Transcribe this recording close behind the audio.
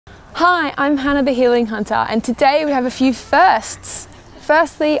Hi, I'm Hannah the Healing Hunter, and today we have a few firsts.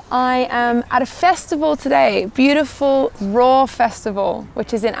 Firstly, I am at a festival today, beautiful Raw Festival,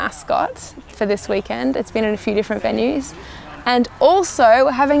 which is in Ascot for this weekend. It's been in a few different venues. And also,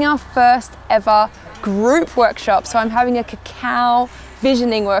 we're having our first ever group workshop. So I'm having a cacao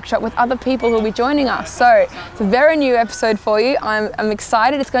visioning workshop with other people who will be joining us. So it's a very new episode for you. I'm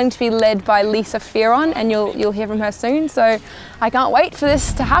excited. It's going to be led by Lisa Fearon, and you'll hear from her soon. So I can't wait for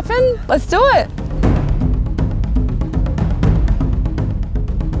this to happen. Let's do it.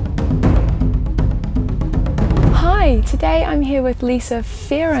 Hi, today I'm here with Lisa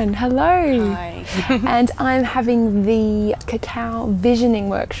Fearon. Hello. Hi. And I'm having the Cacao Visioning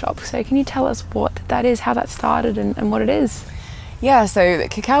Workshop. So can you tell us what that is, how that started and what it is? Yeah, so the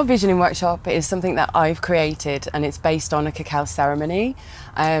Cacao Visioning Workshop is something that I've created, and it's based on a cacao ceremony.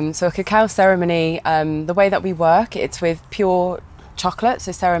 So a cacao ceremony, the way that we work, it's with pure chocolate,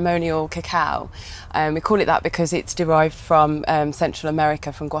 so ceremonial cacao. We call it that because it's derived from Central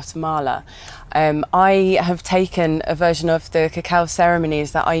America, from Guatemala. I have taken a version of the cacao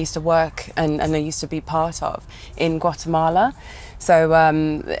ceremonies that I used to work and I used to be part of in Guatemala. So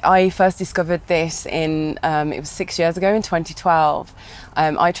I first discovered this in, it was 6 years ago, in 2012.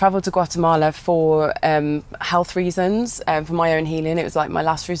 I travelled to Guatemala for health reasons, for my own healing. It was like my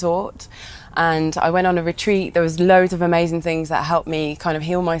last resort. And I went on a retreat. There was loads of amazing things that helped me kind of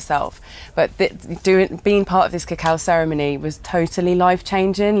heal myself. But being part of this cacao ceremony was totally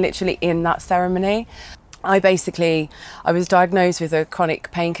life-changing, literally in that ceremony. I was diagnosed with a chronic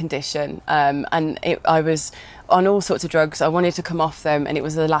pain condition, and I was on all sorts of drugs. I wanted to come off them, and it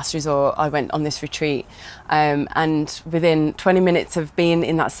was the last resort. I went on this retreat, and within 20 minutes of being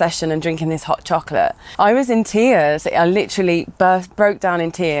in that session and drinking this hot chocolate, I was in tears. I literally broke down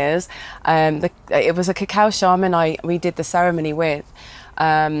in tears. It was a cacao shaman we did the ceremony with.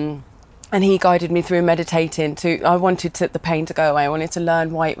 And he guided me through meditating. I wanted the pain to go away. I wanted to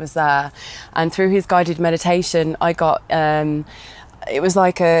learn why it was there. And through his guided meditation, I got, it was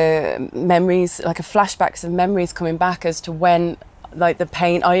like memories, like flashbacks of memories coming back as to when, like the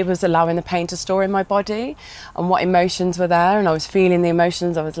pain, I was allowing the pain to store in my body and what emotions were there. And I was feeling the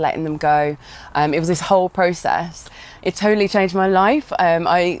emotions, I was letting them go. It was this whole process. It totally changed my life.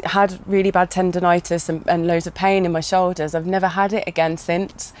 I had really bad tendonitis and loads of pain in my shoulders. I've never had it again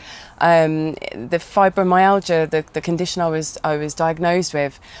since. The fibromyalgia, the condition I was diagnosed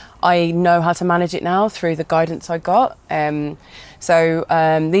with, I know how to manage it now through the guidance I got.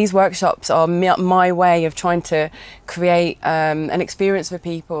 These workshops are my way of trying to create an experience for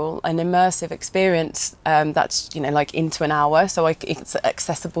people, an immersive experience that's like into an hour, so it's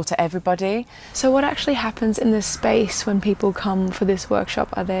accessible to everybody. So what actually happens in this space when people come for this workshop?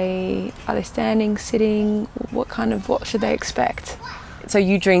 Are they standing, sitting? What should they expect? So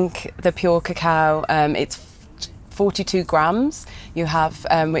you drink the pure cacao. It's 42 grams you have,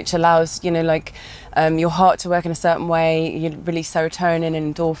 which allows your heart to work in a certain way. You release serotonin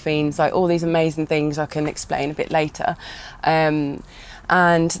and endorphins, like all these amazing things I can explain a bit later.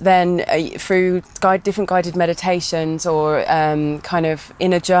 And then through different guided meditations or kind of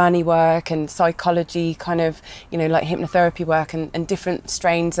inner journey work and psychology, kind of, like hypnotherapy work and different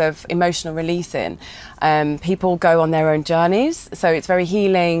strains of emotional releasing, people go on their own journeys. So it's very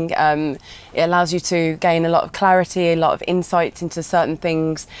healing. It allows you to gain a lot of clarity, a lot of insights into certain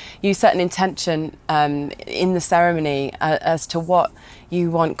things. You set an intention in the ceremony as to what you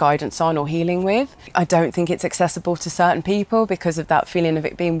want guidance on or healing with. I don't think it's accessible to certain people because of that feeling of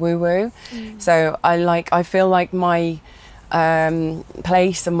it being woo-woo. So I feel like my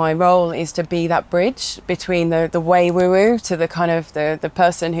place and my role is to be that bridge between the way woo-woo to the kind of the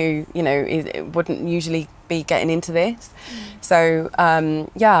person who wouldn't usually be getting into this. So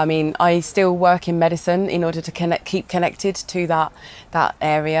yeah, I mean, I still work in medicine in order to keep connected to that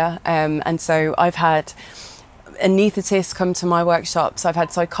area, and so I've had anaesthetists come to my workshops, I've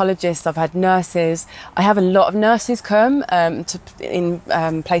had psychologists, I've had nurses. I have a lot of nurses come in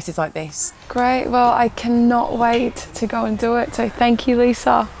places like this. Great, well, I cannot wait to go and do it. So thank you,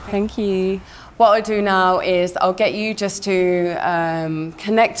 Lisa. Thank you. What I'll do now is I'll get you just to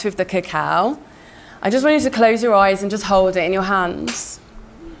connect with the cacao. I just want you to close your eyes and just hold it in your hands.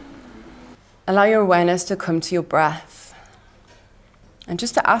 Allow your awareness to come to your breath. And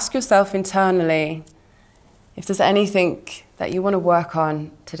just to ask yourself internally, if there's anything that you want to work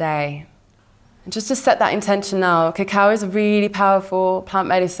on today. And just to set that intention now, cacao is a really powerful plant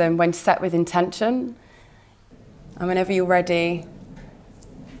medicine when set with intention. And whenever you're ready,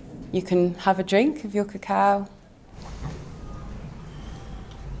 you can have a drink of your cacao.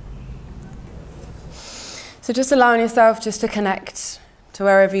 So just allowing yourself just to connect to to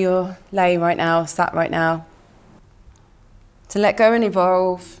wherever you're lay right now, sat right now. To let go and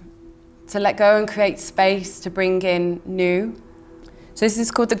evolve, to let go and create space to bring in new. So this is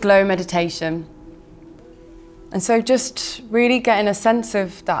called the glow meditation. And so just really getting a sense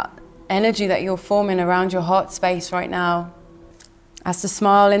of that energy that you're forming around your heart space right now. Ask the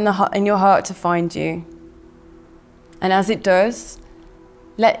smile in your heart to find you. And as it does,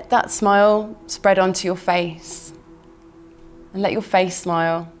 let that smile spread onto your face. And let your face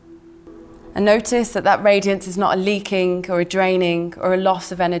smile. And notice that that radiance is not a leaking or a draining or a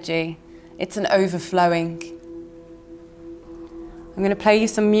loss of energy. It's an overflowing. I'm going to play you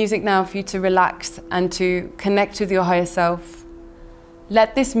some music now for you to relax and to connect with your higher self.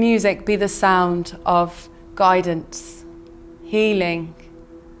 Let this music be the sound of guidance, healing,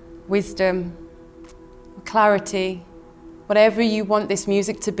 wisdom, clarity. Whatever you want this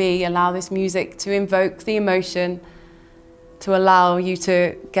music to be, allow this music to invoke the emotion, to allow you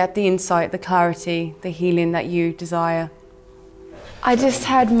to get the insight, the clarity, the healing that you desire. I just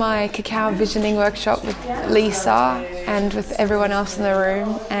had my cacao visioning workshop with Lisa and with everyone else in the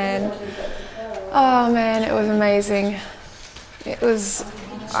room, and oh man, it was amazing. It was,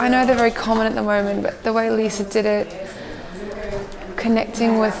 I know they're very common at the moment, but the way Lisa did it,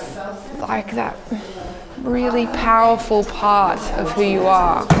 connecting with like that really powerful part of who you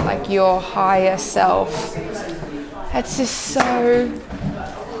are, like your higher self. It's just so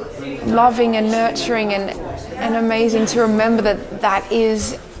loving and nurturing and amazing to remember that that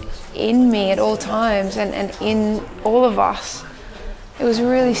is in me at all times and in all of us. It was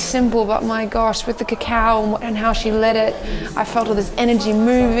really simple, but my gosh, with the cacao and how she led it, I felt all this energy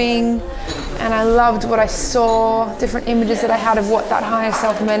moving, and I loved what I saw, different images that I had of what that higher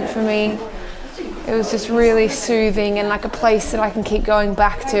self meant for me. It was just really soothing and like a place that I can keep going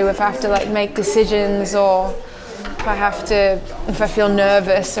back to if I have to like make decisions, or if I feel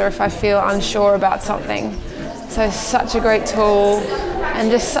nervous or if I feel unsure about something. So it's such a great tool and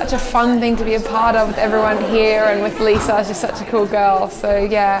just such a fun thing to be a part of with everyone here, and with Lisa. She's such a cool girl. So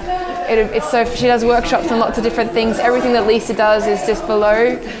yeah, she does workshops on lots of different things. Everything that Lisa does is just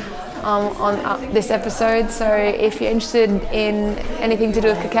below on this episode. So if you're interested in anything to do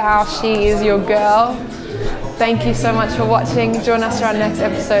with cacao, she is your girl. Thank you so much for watching. Join us for our next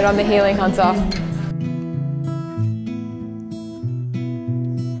episode on The Healing Hunter.